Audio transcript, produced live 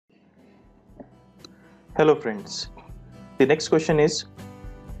Hello friends, the next question is,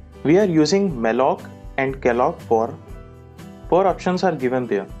 we are using malloc and calloc for 4 options are given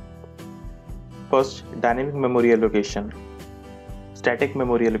there. First, dynamic memory allocation, static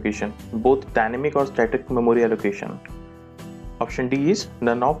memory allocation, both dynamic or static memory allocation. Option D is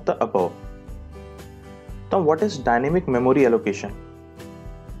none of the above. Now what is dynamic memory allocation?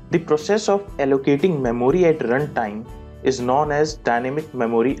 The process of allocating memory at runtime is known as dynamic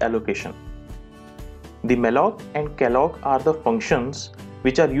memory allocation. The malloc and calloc are the functions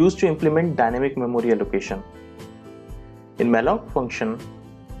which are used to implement dynamic memory allocation. In malloc function,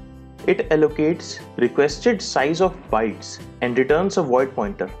 it allocates requested size of bytes and returns a void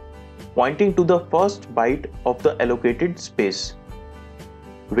pointer, pointing to the first byte of the allocated space.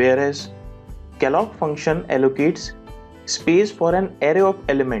 Whereas calloc function allocates space for an array of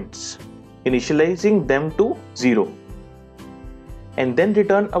elements, initializing them to 0. And then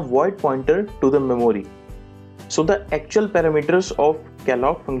return a void pointer to the memory. So the actual parameters of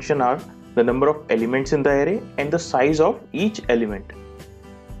calloc function are the number of elements in the array and the size of each element.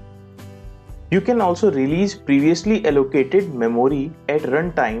 You can also release previously allocated memory at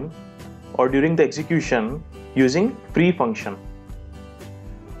runtime or during the execution using free function.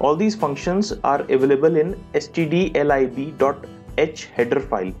 All these functions are available in stdlib.h header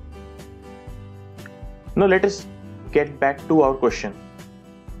file. Now let us get back to our question.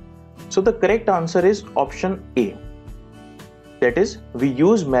 So the correct answer is option A. That is, we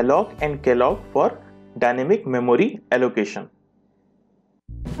use malloc and calloc for dynamic memory allocation.